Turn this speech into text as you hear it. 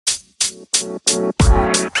Hey,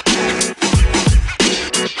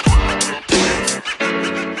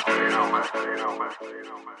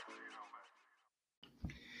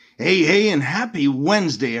 and happy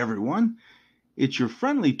Wednesday, everyone. It's your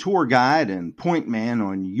friendly tour guide and point man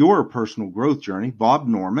on your personal growth journey, Bob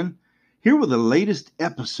Norman, here with the latest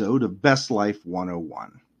episode of Best Life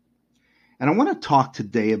 101. And I want to talk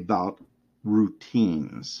today about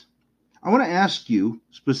routines. I want to ask you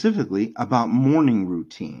specifically about morning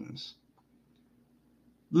routines.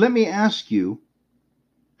 Let me ask you,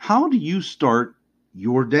 how do you start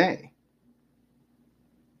your day?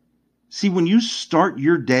 See, when you start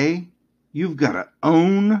your day, you've got to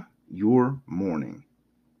own your morning.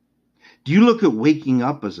 Do you look at waking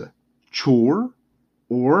up as a chore,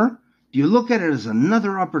 or do you look at it as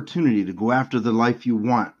another opportunity to go after the life you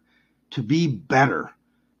want, to be better,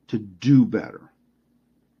 to do better?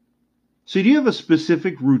 So do you have a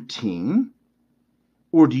specific routine,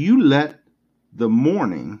 or do you let the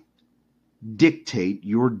morning dictate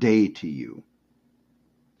your day to you?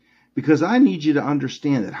 Because I need you to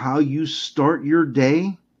understand that how you start your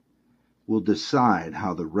day will decide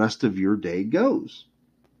how the rest of your day goes.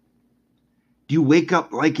 Do you wake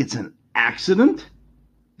up like it's an accident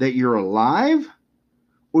that you're alive?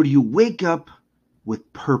 Or do you wake up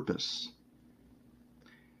with purpose?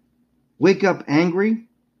 Wake up angry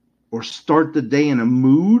or start the day in a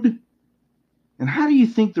mood? And how do you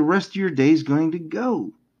think the rest of your day is going to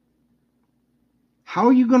go? How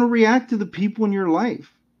are you going to react to the people in your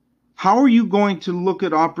life? How are you going to look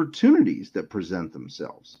at opportunities that present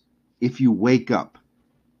themselves if you wake up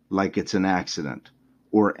like it's an accident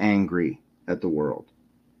or angry at the world?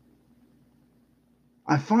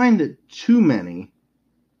 I find that too many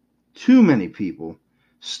people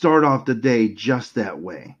start off the day just that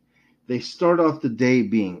way. They start off the day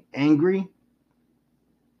being angry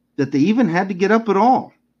that they even had to get up at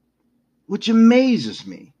all, which amazes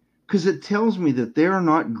me because it tells me that they're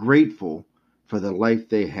not grateful for the life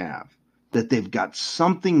they have, that they've got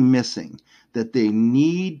something missing, that they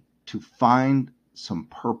need to find some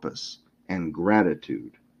purpose and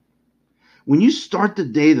gratitude. When you start the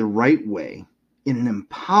day the right way, in an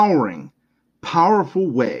empowering, powerful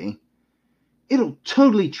way, it'll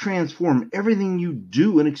totally transform everything you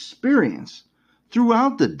do and experience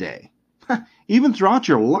throughout the day, even throughout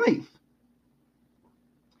your life.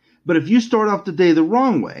 But if you start off the day the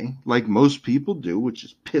wrong way, like most people do, which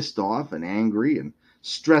is pissed off and angry and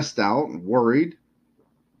stressed out and worried,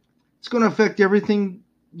 it's going to affect everything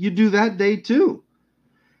you do that day too.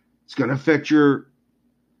 It's going to affect your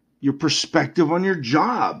perspective on your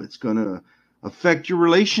job. It's going to affect your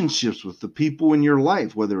relationships with the people in your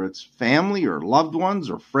life, whether it's family or loved ones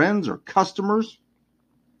or friends or customers.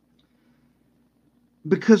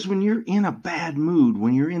 Because when you're in a bad mood,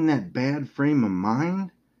 when you're in that bad frame of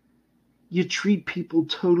mind, you treat people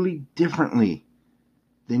totally differently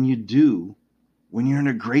than you do when you're in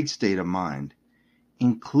a great state of mind,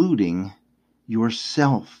 including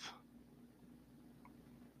yourself.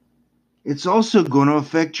 It's also going to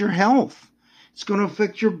affect your health. It's going to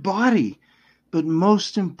affect your body. But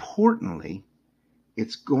most importantly,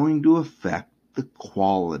 it's going to affect the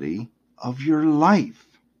quality of your life.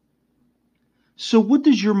 So what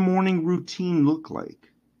does your morning routine look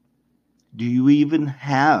like? Do you even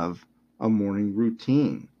have a morning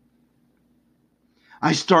routine?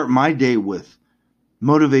 I start my day with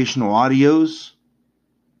motivational audios,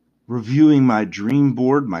 reviewing my dream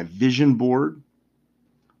board, my vision board.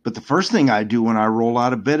 But the first thing I do when I roll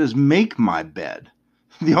out of bed is make my bed.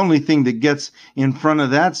 The only thing that gets in front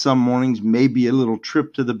of that some mornings may be a little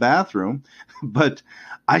trip to the bathroom, but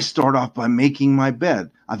I start off by making my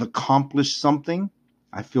bed. I've accomplished something.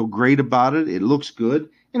 I feel great about it. It looks good.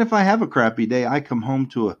 And if I have a crappy day, I come home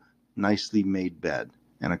to a nicely made bed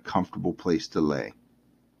and a comfortable place to lay.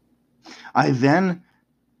 I then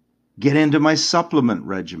get into my supplement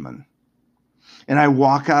regimen, and I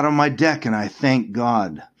walk out on my deck and I thank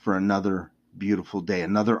God for another beautiful day,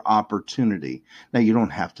 another opportunity. Now, you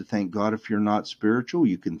don't have to thank God if you're not spiritual.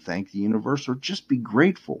 You can thank the universe or just be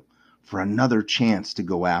grateful for another chance to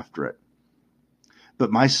go after it.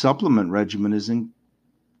 But my supplement regimen is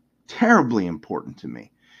terribly important to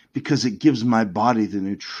me because it gives my body the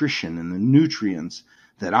nutrition and the nutrients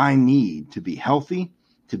that I need to be healthy,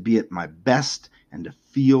 to be at my best, and to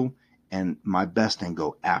feel and my best and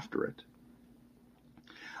go after it.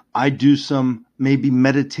 I do some maybe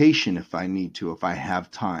meditation if I need to, if I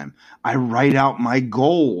have time. I write out my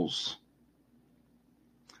goals.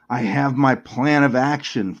 I have my plan of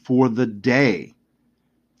action for the day,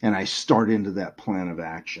 and I start into that plan of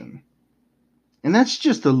action. And that's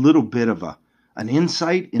just a little bit of an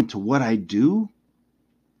insight into what I do.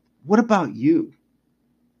 What about you?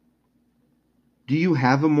 Do you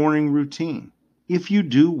have a morning routine? If you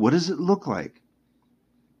do, what does it look like?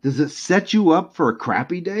 Does it set you up for a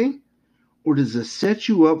crappy day? Or does it set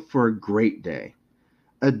you up for a great day?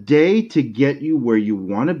 A day to get you where you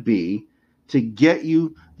want to be, to get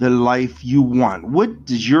you the life you want. What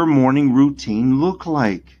does your morning routine look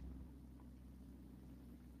like?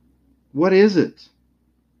 What is it?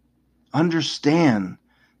 Understand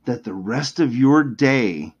that the rest of your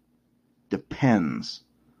day depends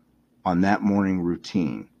on that morning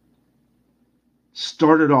routine.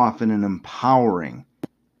 Start it off in an empowering,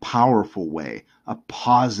 powerful way, a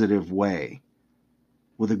positive way,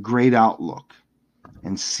 with a great outlook,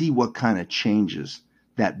 and see what kind of changes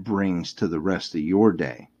that brings to the rest of your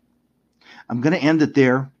day. I'm going to end it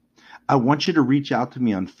there. I want you to reach out to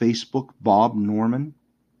me on Facebook, Bob Norman.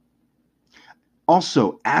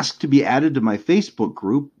 Also, ask to be added to my Facebook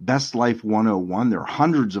group, Best Life 101. There are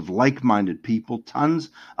hundreds of like-minded people, tons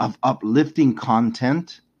of uplifting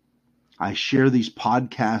content. I share these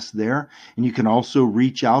podcasts there, and you can also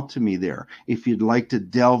reach out to me there if you'd like to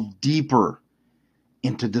delve deeper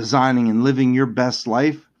into designing and living your best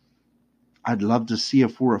life. I'd love to see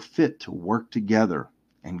if we're a fit to work together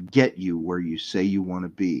and get you where you say you want to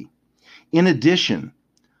be. In addition,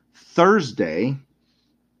 Thursday,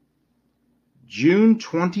 June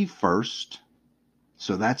 21st,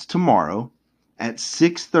 so that's tomorrow, at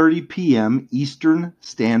 6:30 p.m. Eastern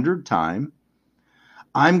Standard Time,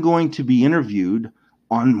 I'm going to be interviewed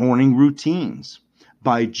on morning routines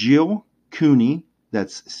by Jill Cooney,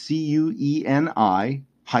 that's Cuni Cohen,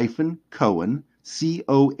 Cohen,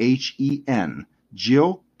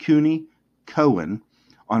 Jill Cooney Cohen,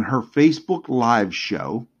 on her Facebook Live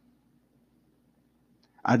show.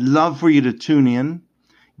 I'd love for you to tune in,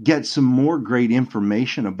 get some more great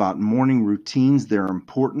information about morning routines, their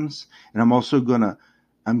importance, and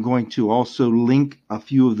I'm going to also link a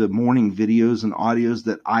few of the morning videos and audios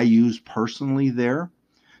that I use personally there.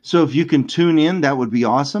 So if you can tune in, that would be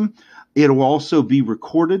awesome. It'll also be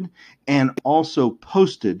recorded and also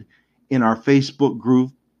posted in our Facebook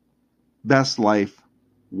group, Best Life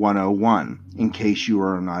 101, in case you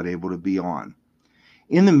are not able to be on.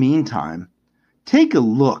 In the meantime, take a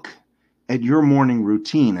look at your morning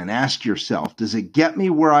routine and ask yourself, does it get me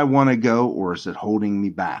where I want to go, or is it holding me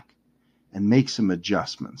back? And make some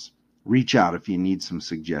adjustments. Reach out if you need some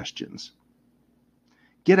suggestions.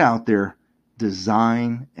 Get out there,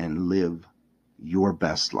 design and live your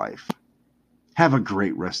best life. Have a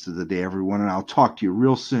great rest of the day, everyone, and I'll talk to you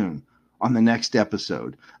real soon on the next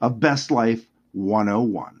episode of Best Life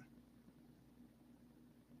 101.